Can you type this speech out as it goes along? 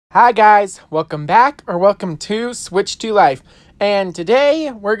Hi guys, welcome back or welcome to Switch to Life. And today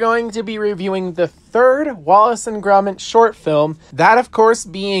we're going to be reviewing the third Wallace and Gromit short film, that of course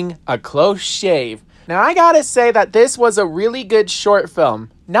being A Close Shave. Now I gotta say that this was a really good short film.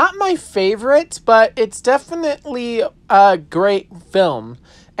 Not my favorite, but it's definitely a great film.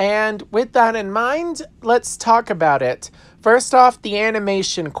 And with that in mind, let's talk about it. First off, the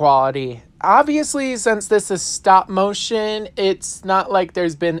animation quality. Obviously, since this is stop motion, it's not like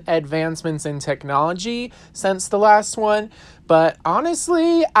there's been advancements in technology since the last one. But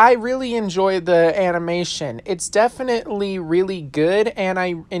honestly, I really enjoy the animation. It's definitely really good, and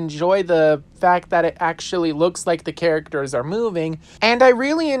I enjoy the fact that it actually looks like the characters are moving. And I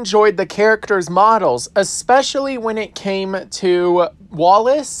really enjoyed the characters' models, especially when it came to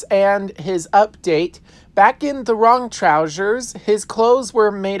Wallace and his update. Back in The Wrong Trousers, his clothes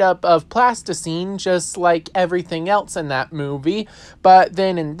were made up of plasticine, just like everything else in that movie. But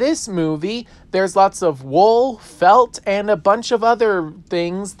then in this movie, there's lots of wool, felt, and a bunch of other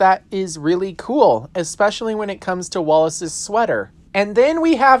things that is really cool, especially when it comes to Wallace's sweater. And then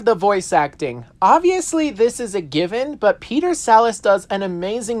we have the voice acting. Obviously, this is a given, but Peter Sallis does an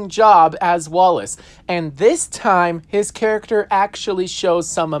amazing job as Wallace. And this time, his character actually shows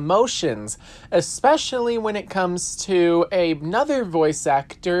some emotions, especially when it comes to another voice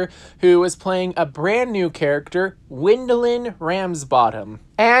actor who is playing a brand new character, Gwendolyn Ramsbottom.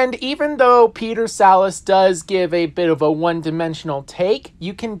 And even though Peter Sallis does give a bit of a one-dimensional take,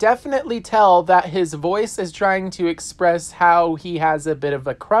 you can definitely tell that his voice is trying to express how he has a bit of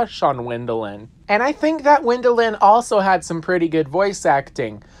a crush on Gwendolyn. And I think that Gwendolyn also had some pretty good voice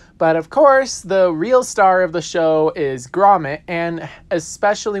acting. But of course, the real star of the show is Gromit, and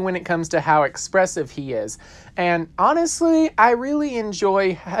especially when it comes to how expressive he is. And honestly, I really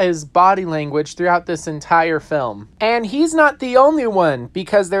enjoy his body language throughout this entire film. And he's not the only one,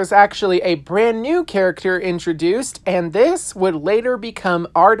 because there's actually a brand new character introduced, and this would later become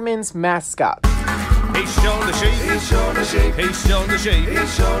Aardman's mascot. He's showing the shape, he's showing the shape, he's showing the shape,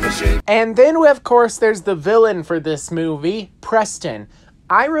 he's showing the shape. And then, of course, there's the villain for this movie, Preston.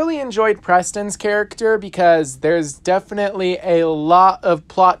 I really enjoyed Preston's character because there's definitely a lot of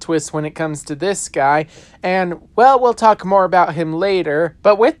plot twists when it comes to this guy, and, well, we'll talk more about him later.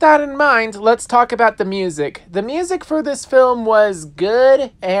 But with that in mind, let's talk about the music. The music for this film was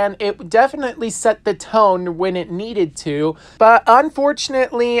good, and it definitely set the tone when it needed to, but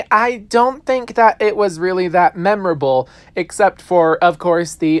unfortunately, I don't think that it was really that memorable, except for, of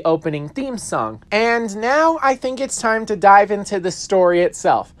course, the opening theme song. And now I think it's time to dive into the story itself.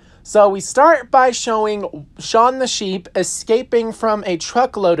 So we start by showing Shaun the sheep escaping from a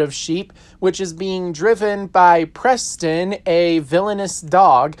truckload of sheep, which is being driven by Preston, a villainous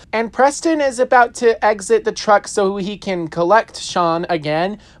dog. And Preston is about to exit the truck so he can collect Shaun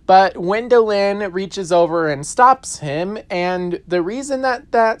again, but Gwendolyn reaches over and stops him, and the reason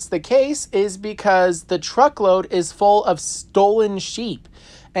that that's the case is because the truckload is full of stolen sheep.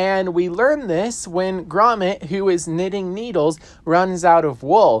 And we learn this when Gromit, who is knitting needles, runs out of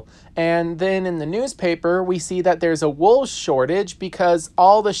wool. And then in the newspaper, we see that there's a wool shortage because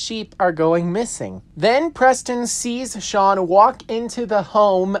all the sheep are going missing. Then Preston sees Shaun walk into the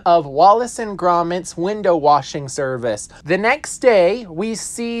home of Wallace and Gromit's window washing service. The next day, we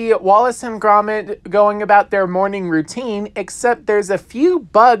see Wallace and Gromit going about their morning routine, except there's a few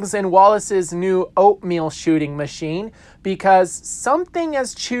bugs in Wallace's new oatmeal shooting machine, because something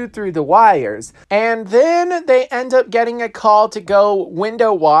has chewed through the wires. And then they end up getting a call to go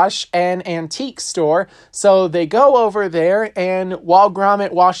window wash an antique store. So they go over there, and while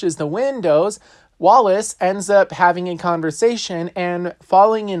Gromit washes the windows, Wallace ends up having a conversation and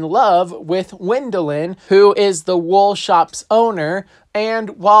falling in love with Gwendolyn, who is the wool shop's owner.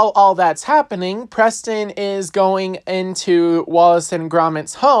 And while all that's happening, Preston is going into Wallace and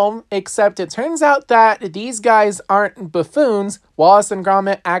Gromit's home, except it turns out that these guys aren't buffoons. Wallace and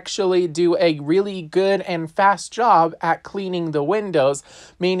Gromit actually do a really good and fast job at cleaning the windows,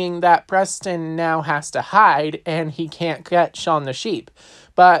 meaning that Preston now has to hide and he can't get Shaun the sheep.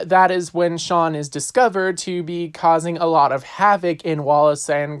 But that is when Shaun is discovered to be causing a lot of havoc in Wallace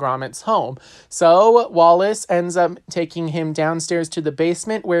and Gromit's home. So Wallace ends up taking him downstairs to the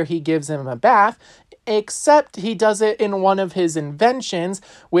basement where he gives him a bath, except he does it in one of his inventions,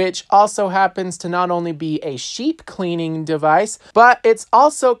 which also happens to not only be a sheep cleaning device, but it's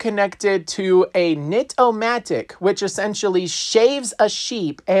also connected to a knit-o-matic, which essentially shaves a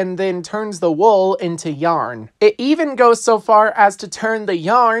sheep and then turns the wool into yarn. It even goes so far as to turn the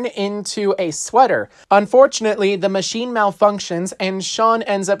yarn into a sweater. Unfortunately, the machine malfunctions and Sean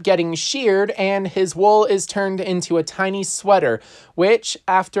ends up getting sheared and his wool is turned into a tiny sweater, which,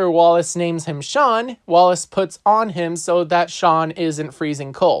 after Wallace names him Sean, Wallace puts on him so that Sean isn't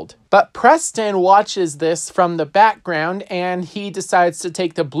freezing cold. But Preston watches this from the background and he decides to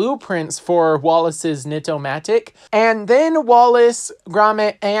take the blueprints for Wallace's knit-o-matic. And then Wallace,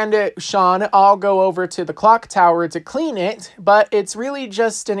 Gromit, and Sean all go over to the clock tower to clean it, but it's really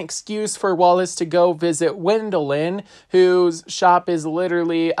just an excuse for Wallace to go visit Wendelin, whose shop is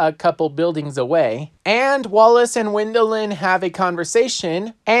literally a couple buildings away. And Wallace and Wendelin have a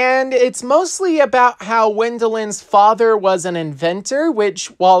conversation, and it's mostly about how Wendelin's father was an inventor,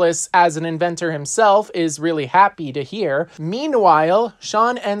 which Wallace, as an inventor himself, is really happy to hear. Meanwhile,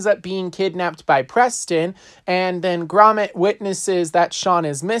 Sean ends up being kidnapped by Preston, and then Gromit witnesses that Sean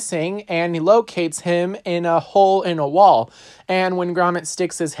is missing, and he locates him in a hole in a wall. And when Gromit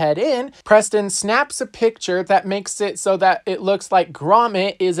sticks his head in, Preston snaps a picture that makes it so that it looks like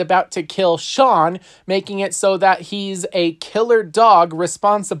Gromit is about to kill Sean, making it so that he's a killer dog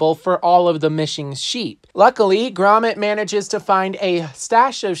responsible for all of the missing sheep. Luckily, Gromit manages to find a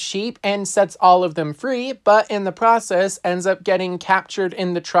stash of sheep and sets all of them free, but in the process ends up getting captured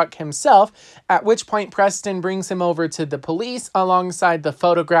in the truck himself, at which point Preston brings him over to the police alongside the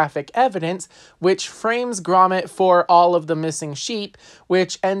photographic evidence, which frames Gromit for all of the missing sheep,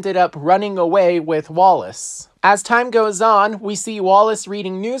 which ended up running away with Wallace. As time goes on, we see Wallace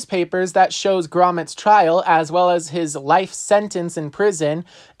reading newspapers that shows Gromit's trial as well as his life sentence in prison,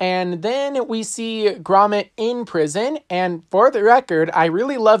 and then we see Gromit in prison, and for the record, I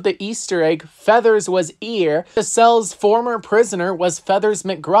really love the Easter egg, Feathers was ear. The cell's former prisoner was Feathers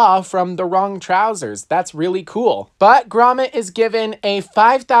McGraw from The Wrong Trousers. That's really cool. But Gromit is given a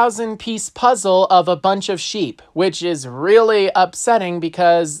 5,000-piece puzzle of a bunch of sheep, which is really upsetting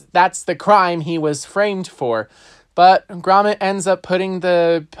because that's the crime he was framed for. But Gromit ends up putting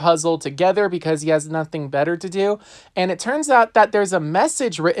the puzzle together because he has nothing better to do. And it turns out that there's a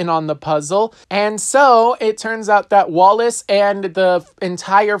message written on the puzzle. And so it turns out that Wallace and the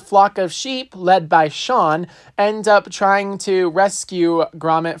entire flock of sheep, led by Sean, end up trying to rescue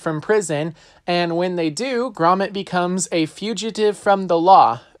Gromit from prison. And when they do, Gromit becomes a fugitive from the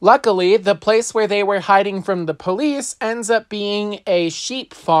law. Luckily, the place where they were hiding from the police ends up being a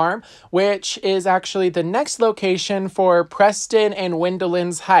sheep farm, which is actually the next location for Preston and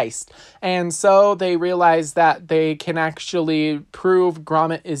Wendelin's heist. And so they realize that they can actually prove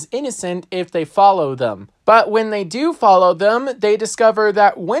Gromit is innocent if they follow them. But when they do follow them, they discover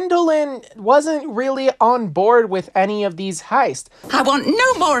that Wendelin wasn't really on board with any of these heists. I want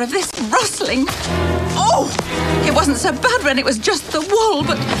no more of this rustling. Oh, it wasn't so bad when it was just the wool,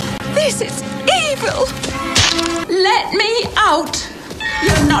 but this is evil. Let me out.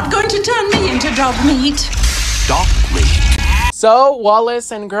 You're not going to turn me into dog meat. Dog meat. So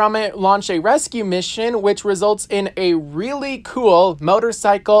Wallace and Gromit launch a rescue mission, which results in a really cool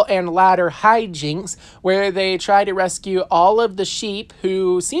motorcycle and ladder hijinks, where they try to rescue all of the sheep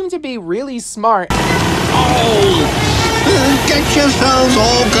who seem to be really smart. Oh, get yourselves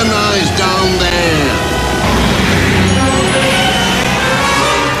organized down there.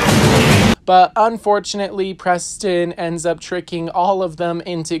 But unfortunately, Preston ends up tricking all of them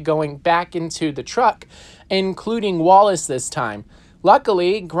into going back into the truck, including Wallace this time.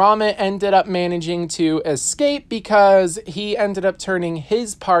 Luckily, Gromit ended up managing to escape because he ended up turning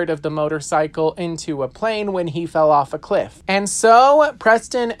his part of the motorcycle into a plane when he fell off a cliff. And so,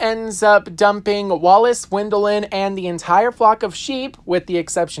 Preston ends up dumping Wallace, Wendelin, and the entire flock of sheep, with the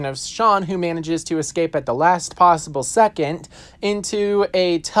exception of Sean, who manages to escape at the last possible second, into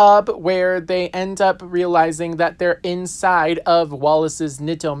a tub where they end up realizing that they're inside of Wallace's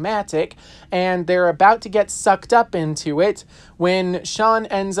knit-o-matic, and they're about to get sucked up into it when Sean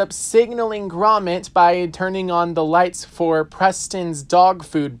ends up signaling Gromit by turning on the lights for Preston's dog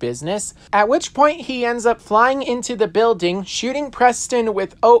food business, at which point he ends up flying into the building, shooting Preston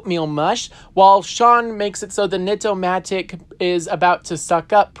with oatmeal mush, while Sean makes it so the knit-o-matic is about to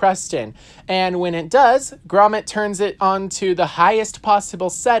suck up Preston. And when it does, Gromit turns it on to the highest possible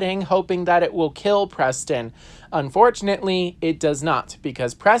setting, hoping that it will kill Preston. Unfortunately, it does not,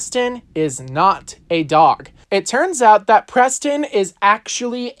 because Preston is not a dog. It turns out that Preston is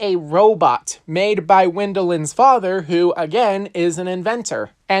actually a robot made by Wendelin's father, who, again, is an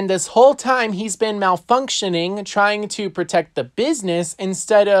inventor. And this whole time he's been malfunctioning, trying to protect the business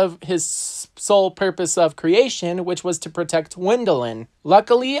instead of his sole purpose of creation, which was to protect Gwendolyn.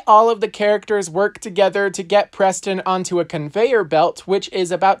 Luckily, all of the characters work together to get Preston onto a conveyor belt, which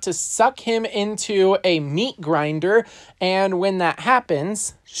is about to suck him into a meat grinder. And when that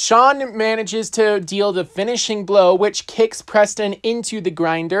happens, Sean manages to deal the finishing blow, which kicks Preston into the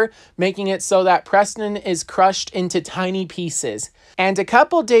grinder, making it so that Preston is crushed into tiny pieces. And a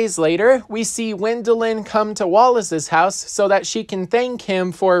couple days later, we see Gwendolyn come to Wallace's house so that she can thank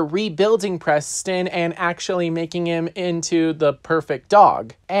him for rebuilding Preston and actually making him into the perfect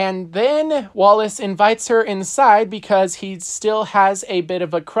dog. And then Wallace invites her inside because he still has a bit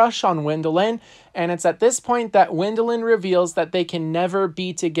of a crush on Gwendolyn. And it's at this point that Gwendolyn reveals that they can never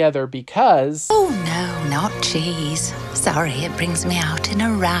be together because... Oh no, not cheese. Sorry, it brings me out in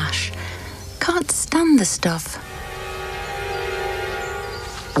a rash. Can't stand the stuff.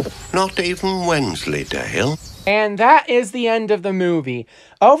 Not even Wensleydale. And that is the end of the movie.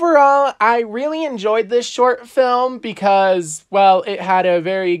 Overall, I really enjoyed this short film because, well, it had a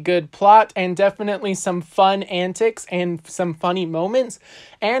very good plot and definitely some fun antics and some funny moments.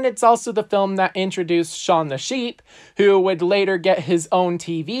 And it's also the film that introduced Shaun the Sheep, who would later get his own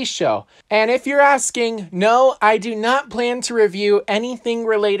TV show. And if you're asking, no, I do not plan to review anything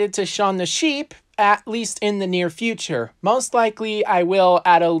related to Shaun the Sheep, at least in the near future. Most likely I will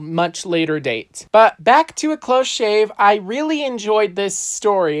at a much later date. But back to A Close Shave, I really enjoyed this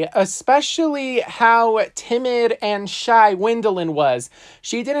story, especially how timid and shy Gwendolyn was.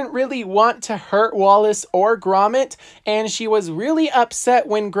 She didn't really want to hurt Wallace or Gromit, and she was really upset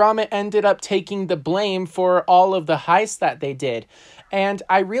when Gromit ended up taking the blame for all of the heists that they did. And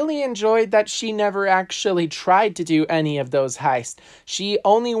I really enjoyed that she never actually tried to do any of those heists. She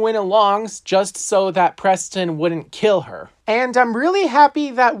only went along just so that Preston wouldn't kill her. And I'm really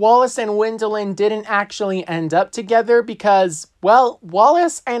happy that Wallace and Gwendolyn didn't actually end up together because, well,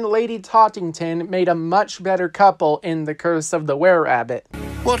 Wallace and Lady Tottington made a much better couple in The Curse of the Were-Rabbit.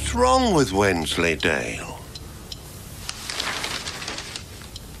 What's wrong with Wensleydale?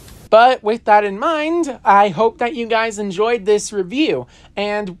 But with that in mind, I hope that you guys enjoyed this review.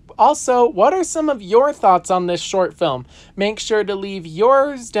 And also, what are some of your thoughts on this short film? Make sure to leave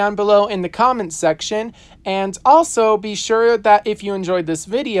yours down below in the comments section. And also be sure that if you enjoyed this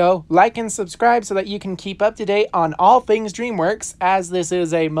video, like and subscribe so that you can keep up to date on all things DreamWorks, as this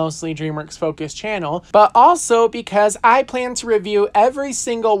is a mostly DreamWorks focused channel. But also because I plan to review every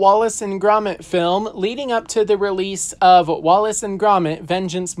single Wallace and Gromit film leading up to the release of Wallace and Gromit: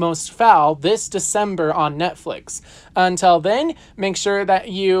 Vengeance Most Foul this December on Netflix. Until then, make sure that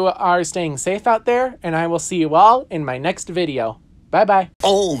you are staying safe out there, and I will see you all in my next video. Bye bye.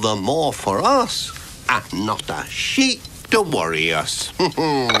 All the more for us, and not a sheep to worry us.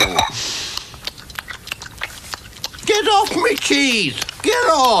 Get off me cheese! Get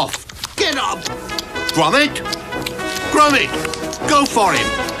off! Get off! Gromit! Gromit! Go for him!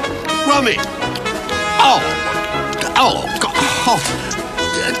 Gromit! Oh! Oh! God. Oh.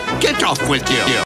 Get off with you!